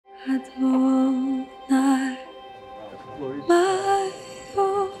Adonai, my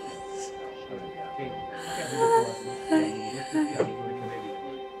yours.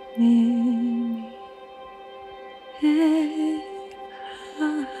 Nimi,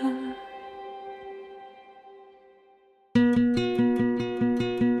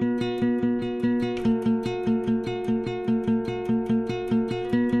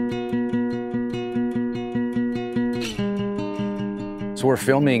 So we're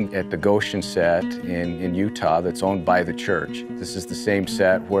filming at the Goshen set in Utah that's owned by the church. This is the same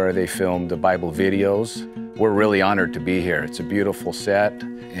set where they filmed the Bible videos. We're really honored to be here. It's a beautiful set,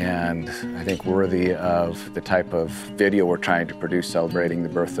 and I think worthy of the type of video we're trying to produce celebrating the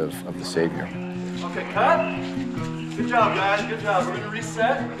birth of the Savior. Okay, cut. Good job, guys. Good job. We're going to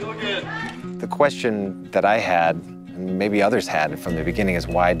reset. Feel good. The question that I had, and maybe others had from the beginning, is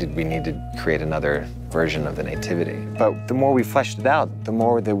why did we need to create another version of the Nativity? But the more we fleshed it out, the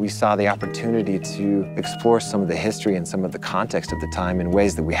more that we saw the opportunity to explore some of the history and some of the context of the time in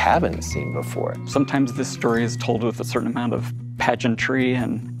ways that we haven't seen before. Sometimes this story is told with a certain amount of pageantry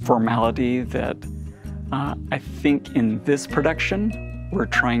and formality that I think in this production, we're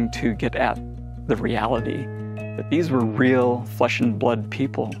trying to get at the reality that these were real flesh and blood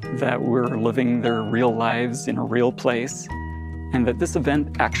people that were living their real lives in a real place, and that this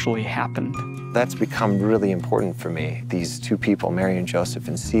event actually happened. That's become really important for me, these two people, Mary and Joseph,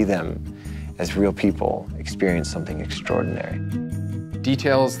 and see them as real people experience something extraordinary.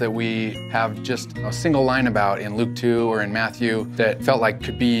 Details that we have just a single line about in Luke 2 or in Matthew that felt like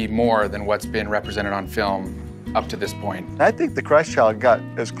could be more than what's been represented on film up to this point. I think The Christ Child got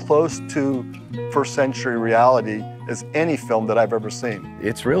as close to first century reality as any film that I've ever seen.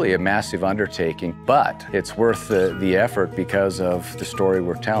 It's really a massive undertaking, but it's worth the effort because of the story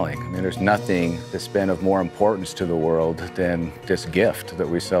we're telling. I mean, there's nothing that's been of more importance to the world than this gift that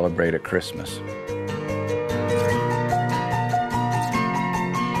we celebrate at Christmas.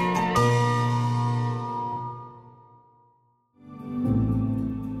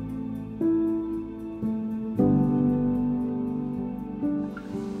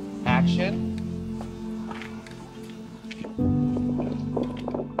 Action.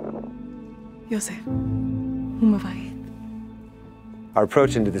 Yosef, umavayit. Our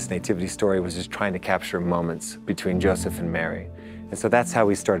approach into this nativity story was just trying to capture moments between Joseph and Mary. And so that's how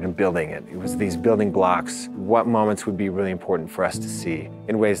we started building it. It was these building blocks, what moments would be really important for us to see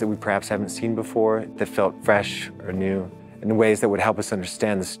in ways that we perhaps haven't seen before, that felt fresh or new, in ways that would help us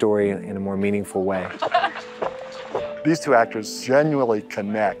understand the story in a more meaningful way. These two actors genuinely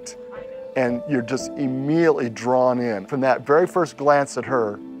connect, and you're just immediately drawn in. From that very first glance at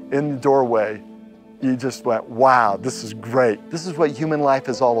her in the doorway, you just went, wow, this is great. This is what human life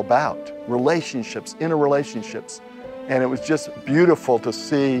is all about. Relationships, interrelationships. And it was just beautiful to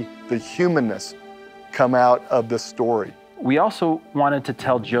see the humanness come out of this story. We also wanted to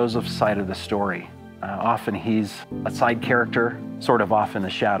tell Joseph's side of the story. Often he's a side character, sort of off in the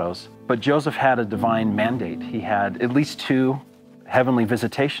shadows. But Joseph had a divine mandate. He had at least 2 heavenly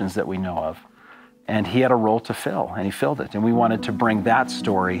visitations that we know of. And he had a role to fill, and he filled it. And we wanted to bring that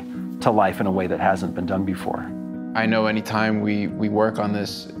story to life in a way that hasn't been done before. I know anytime we work on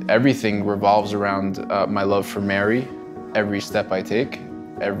this, everything revolves around my love for Mary. Every step I take,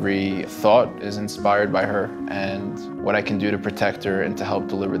 every thought is inspired by her and what I can do to protect her and to help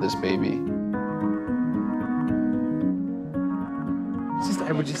deliver this baby.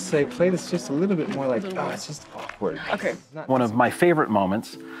 I would just say, play this just a little bit more like, oh, it's just awkward. Okay. One of my favorite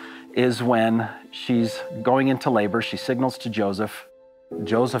moments is when she's going into labor. She signals to Joseph.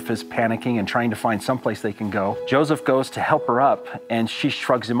 Joseph is panicking and trying to find someplace they can go. Joseph goes to help her up, and she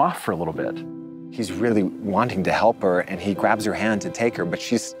shrugs him off for a little bit. He's really wanting to help her, and he grabs her hand to take her, but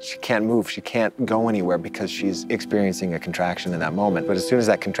she can't move. She can't go anywhere because she's experiencing a contraction in that moment. But as soon as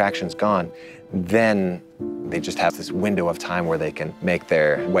that contraction's gone, then they just have this window of time where they can make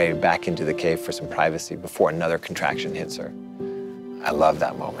their way back into the cave for some privacy before another contraction hits her. I love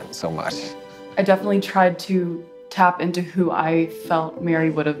that moment so much. I definitely tried to tap into who I felt Mary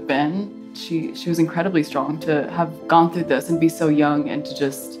would have been. She was incredibly strong to have gone through this and be so young and to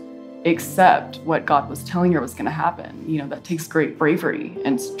just accept what God was telling her was going to happen. You know, that takes great bravery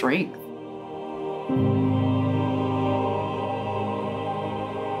and strength.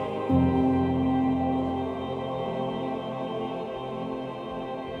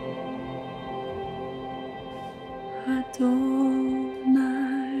 Adonai,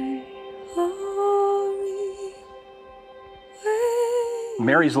 Ori,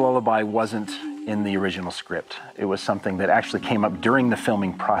 Mary's lullaby wasn't in the original script. It was something that actually came up during the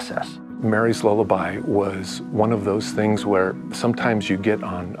filming process. Mary's Lullaby was one of those things where sometimes you get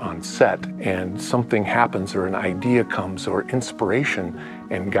on set and something happens or an idea comes or inspiration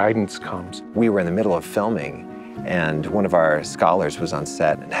and guidance comes. We were in the middle of filming and one of our scholars was on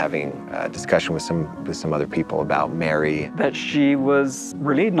set and having a discussion with some other people about Mary. That she was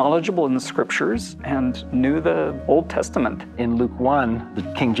really knowledgeable in the scriptures and knew the Old Testament. In Luke 1, the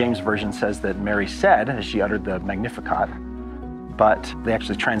King James Version says that Mary said as she uttered the Magnificat, but the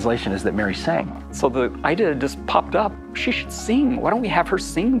actual translation is that Mary sang. So the idea just popped up. She should sing. Why don't we have her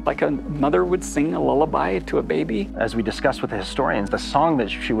sing like a mother would sing a lullaby to a baby? As we discussed with the historians, the song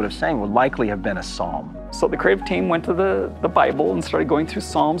that she would have sang would likely have been a psalm. So the creative team went to the Bible and started going through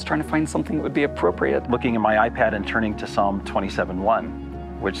Psalms, trying to find something that would be appropriate. Looking at my iPad and turning to Psalm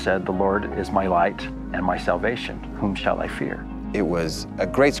 27:1, which said, "The Lord is my light and my salvation. Whom shall I fear?" It was a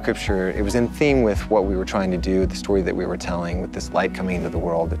great scripture. It was in theme with what we were trying to do, the story that we were telling, with this light coming into the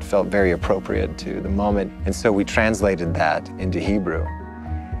world. It felt very appropriate to the moment. And so we translated that into Hebrew.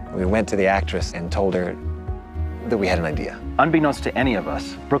 We went to the actress and told her that we had an idea. Unbeknownst to any of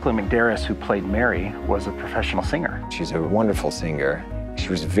us, Brooklyn McDarris, who played Mary, was a professional singer. She's a wonderful singer. She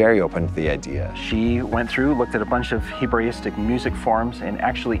was very open to the idea. She went through, looked at a bunch of Hebraistic music forms, and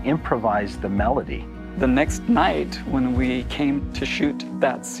actually improvised the melody. The next night, when we came to shoot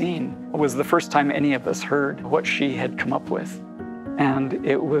that scene, was the first time any of us heard what she had come up with. And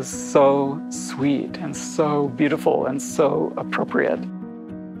it was so sweet and so beautiful and so appropriate.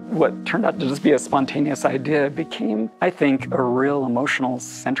 What turned out to just be a spontaneous idea became, I think, a real emotional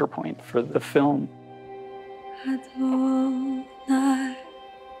center point for the film.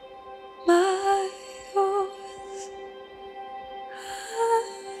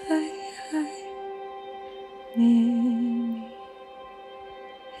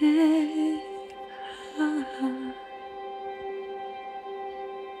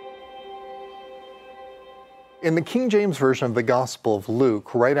 In the King James Version of the Gospel of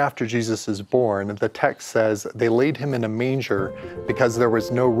Luke, right after Jesus is born, the text says, "They laid him in a manger because there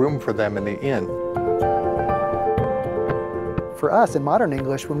was no room for them in the inn." For us in modern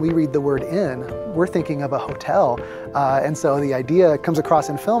English, when we read the word inn, we're thinking of a hotel. And so the idea comes across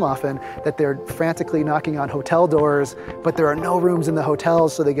in film often that they're frantically knocking on hotel doors, but there are no rooms in the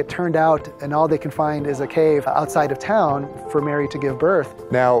hotels, so they get turned out and all they can find is a cave outside of town for Mary to give birth.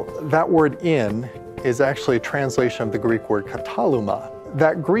 Now, that word inn is actually a translation of the Greek word kataluma.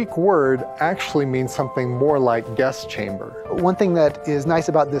 That Greek word actually means something more like guest chamber. One thing that is nice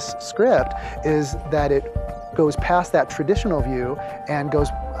about this script is that it goes past that traditional view and goes,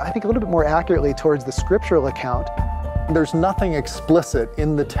 I think, a little bit more accurately towards the scriptural account. There's nothing explicit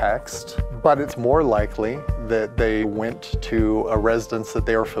in the text, but it's more likely that they went to a residence that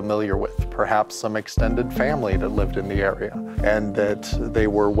they were familiar with, perhaps some extended family that lived in the area, and that they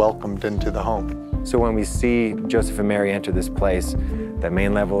were welcomed into the home. So when we see Joseph and Mary enter this place, the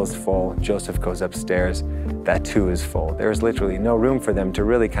main level is full, Joseph goes upstairs, that too is full. There's literally no room for them to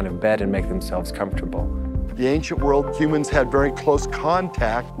really kind of bed and make themselves comfortable. The ancient world, humans had very close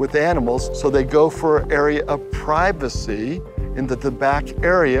contact with animals, so they go for an area of privacy into the back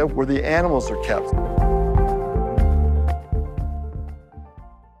area where the animals are kept.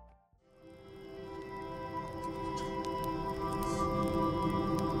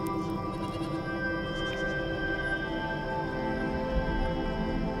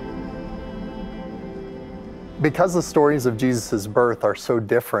 Because the stories of Jesus' birth are so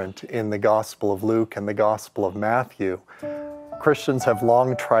different in the Gospel of Luke and the Gospel of Matthew, Christians have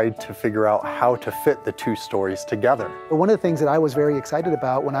long tried to figure out how to fit the two stories together. One of the things that I was very excited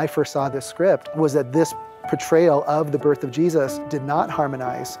about when I first saw this script was that this portrayal of the birth of Jesus did not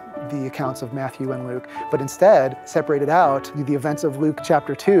harmonize the accounts of Matthew and Luke, but instead separated out the events of Luke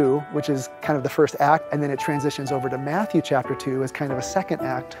chapter 2, which is kind of the first act, and then it transitions over to Matthew chapter 2 as kind of a second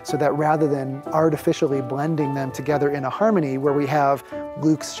act, so that rather than artificially blending them together in a harmony where we have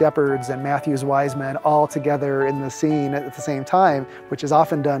Luke's shepherds and Matthew's wise men all together in the scene at the same time, which is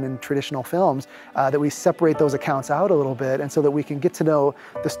often done in traditional films, that we separate those accounts out a little bit, and so that we can get to know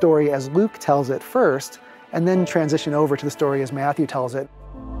the story as Luke tells it first, and then transition over to the story as Matthew tells it.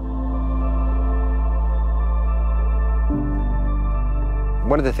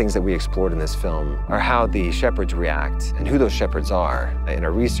 One of the things that we explored in this film are how the shepherds react and who those shepherds are. In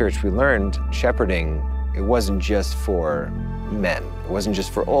our research, we learned shepherding, it wasn't just for men. It wasn't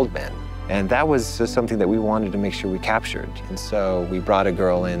just for old men. And that was just something that we wanted to make sure we captured. And so we brought a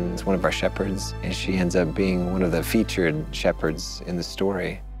girl in as one of our shepherds, and she ends up being one of the featured shepherds in the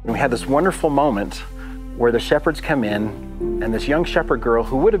story. We had this wonderful moment where the shepherds come in, and this young shepherd girl,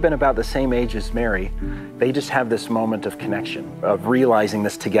 who would have been about the same age as Mary, they just have this moment of connection, of realizing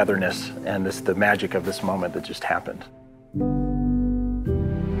this togetherness and the magic of this moment that just happened.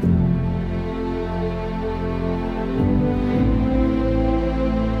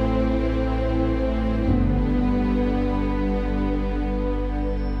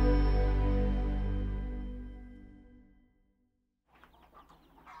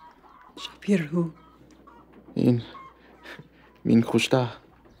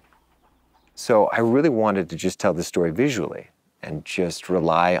 So I really wanted to just tell the story visually and just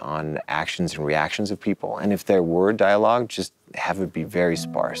rely on actions and reactions of people. And if there were dialogue, just have it be very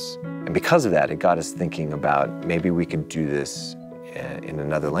sparse. And because of that, it got us thinking about maybe we could do this in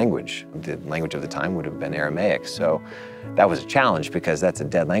another language. The language of the time would have been Aramaic. So that was a challenge because that's a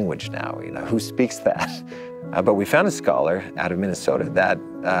dead language now. You know, who speaks that? But we found a scholar out of Minnesota that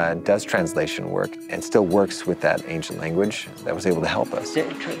does translation work and still works with that ancient language that was able to help us.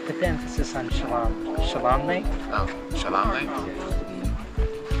 Put the emphasis on shalom. Shalom night? Oh, shalom night?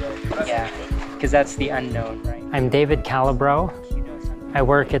 Yeah, because that's the unknown, right? I'm David Calabro. I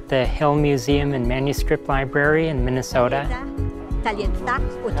work at the Hill Museum and Manuscript Library in Minnesota. Talieta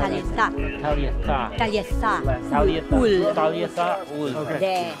or Talieta? Talieta.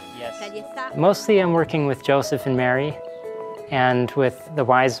 Mostly I'm working with Joseph and Mary and with the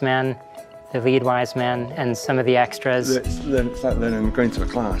wise men, the lead wise man, and some of the extras. It's like learning, going to a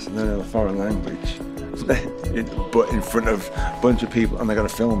class and learning a foreign language, but in front of a bunch of people, and they're going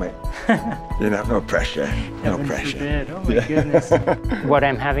to film it. You know, no pressure, no pressure. Oh my goodness. What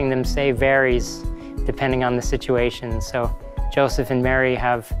I'm having them say varies depending on the situation. So Joseph and Mary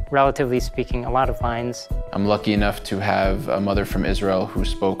have, relatively speaking, a lot of lines. I'm lucky enough to have a mother from Israel who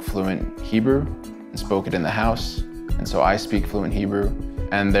spoke fluent Hebrew and spoke it in the house. And so I speak fluent Hebrew.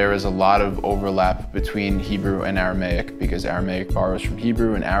 And there is a lot of overlap between Hebrew and Aramaic because Aramaic borrows from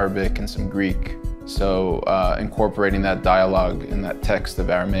Hebrew and Arabic and some Greek. So incorporating that dialogue in that text of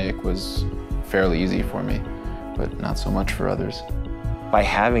Aramaic was fairly easy for me, but not so much for others. By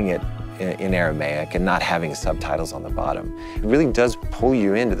having it in Aramaic and not having subtitles on the bottom, it really does pull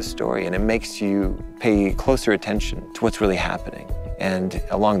you into the story, and it makes you pay closer attention to what's really happening. And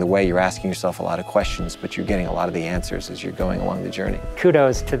along the way, you're asking yourself a lot of questions, but you're getting a lot of the answers as you're going along the journey.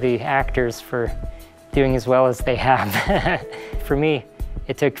 Kudos to the actors for doing as well as they have. For me,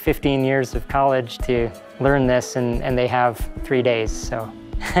 it took 15 years of college to learn this, and they have 3 days, so.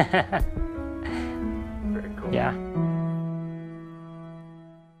 Very cool. Yeah.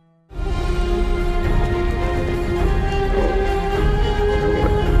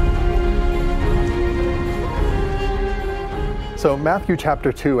 So Matthew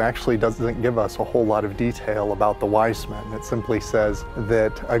chapter 2 actually doesn't give us a whole lot of detail about the wise men. It simply says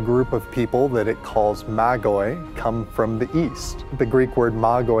that a group of people that it calls magoi come from the east. The Greek word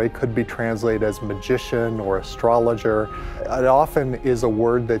magoi could be translated as magician or astrologer. It often is a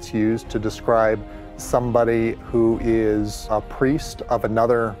word that's used to describe somebody who is a priest of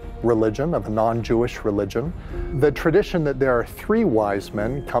another religion, of a non-Jewish religion. The tradition that there are 3 wise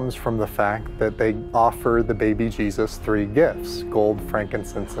men comes from the fact that they offer the baby Jesus 3 gifts, gold,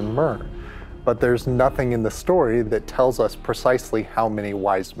 frankincense, and myrrh. But there's nothing in the story that tells us precisely how many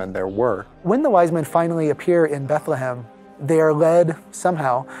wise men there were. When the wise men finally appear in Bethlehem, they are led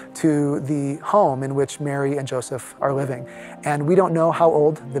somehow to the home in which Mary and Joseph are living. And we don't know how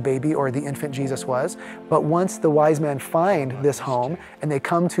old the baby or the infant Jesus was, but once the wise men find this home and they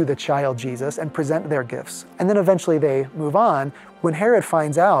come to the child Jesus and present their gifts, and then eventually they move on, when Herod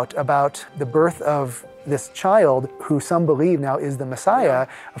finds out about the birth of this child, who some believe now is the Messiah,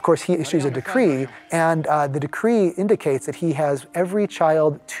 of course he issues a decree, and the decree indicates that he has every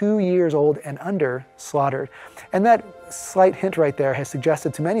child 2 years old and under slaughtered. And that slight hint right there has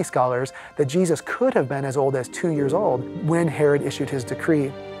suggested to many scholars that Jesus could have been as old as 2 years old when Herod issued his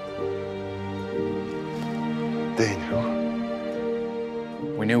decree.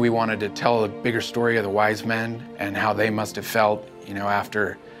 We knew we wanted to tell a bigger story of the wise men and how they must have felt, you know,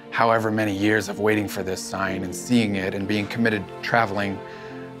 after however many years of waiting for this sign and seeing it and being committed to traveling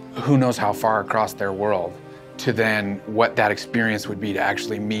who knows how far across their world, to then what that experience would be to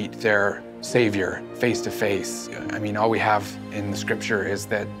actually meet their Savior face to face. I mean, all we have in the scripture is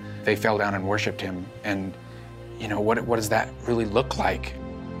that they fell down and worshiped him. And, you know, what does that really look like?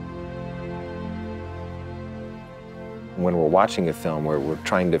 When we're watching a film where we're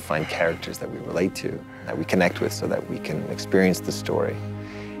trying to find characters that we relate to, that we connect with so that we can experience the story.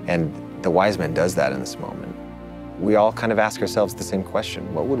 And the wise man does that in this moment. We all kind of ask ourselves the same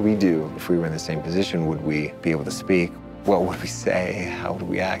question. What would we do if we were in the same position? Would we be able to speak? What would we say? How would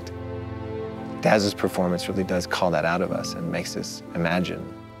we act? Daz's performance really does call that out of us and makes us imagine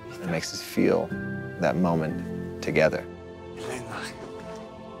and makes us feel that moment together.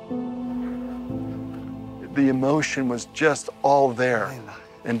 The emotion was just all there.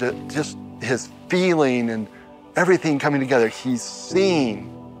 And just his feeling and everything coming together. He's seeing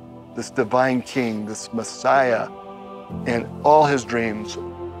this divine king, this Messiah, and all his dreams,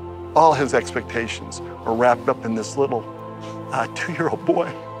 all his expectations are wrapped up in this little 2-year-old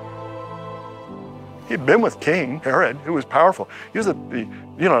boy. He'd been with King Herod, who was powerful. He was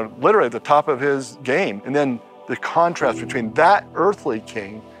literally at the top of his game. And then the contrast between that earthly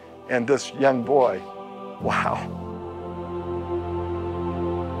king and this young boy, wow.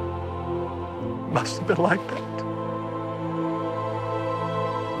 Must have been like that.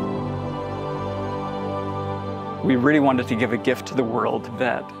 We really wanted to give a gift to the world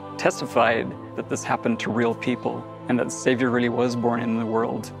that testified that this happened to real people and that the Savior really was born in the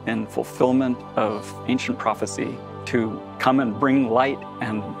world in fulfillment of ancient prophecy to come and bring light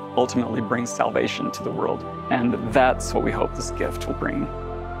and ultimately bring salvation to the world. And that's what we hope this gift will bring.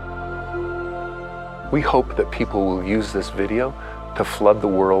 We hope that people will use this video to flood the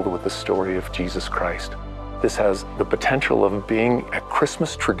world with the story of Jesus Christ. This has the potential of being a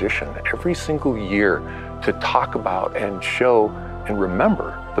Christmas tradition every single year to talk about and show and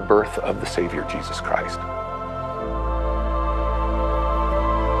remember the birth of the Savior Jesus Christ.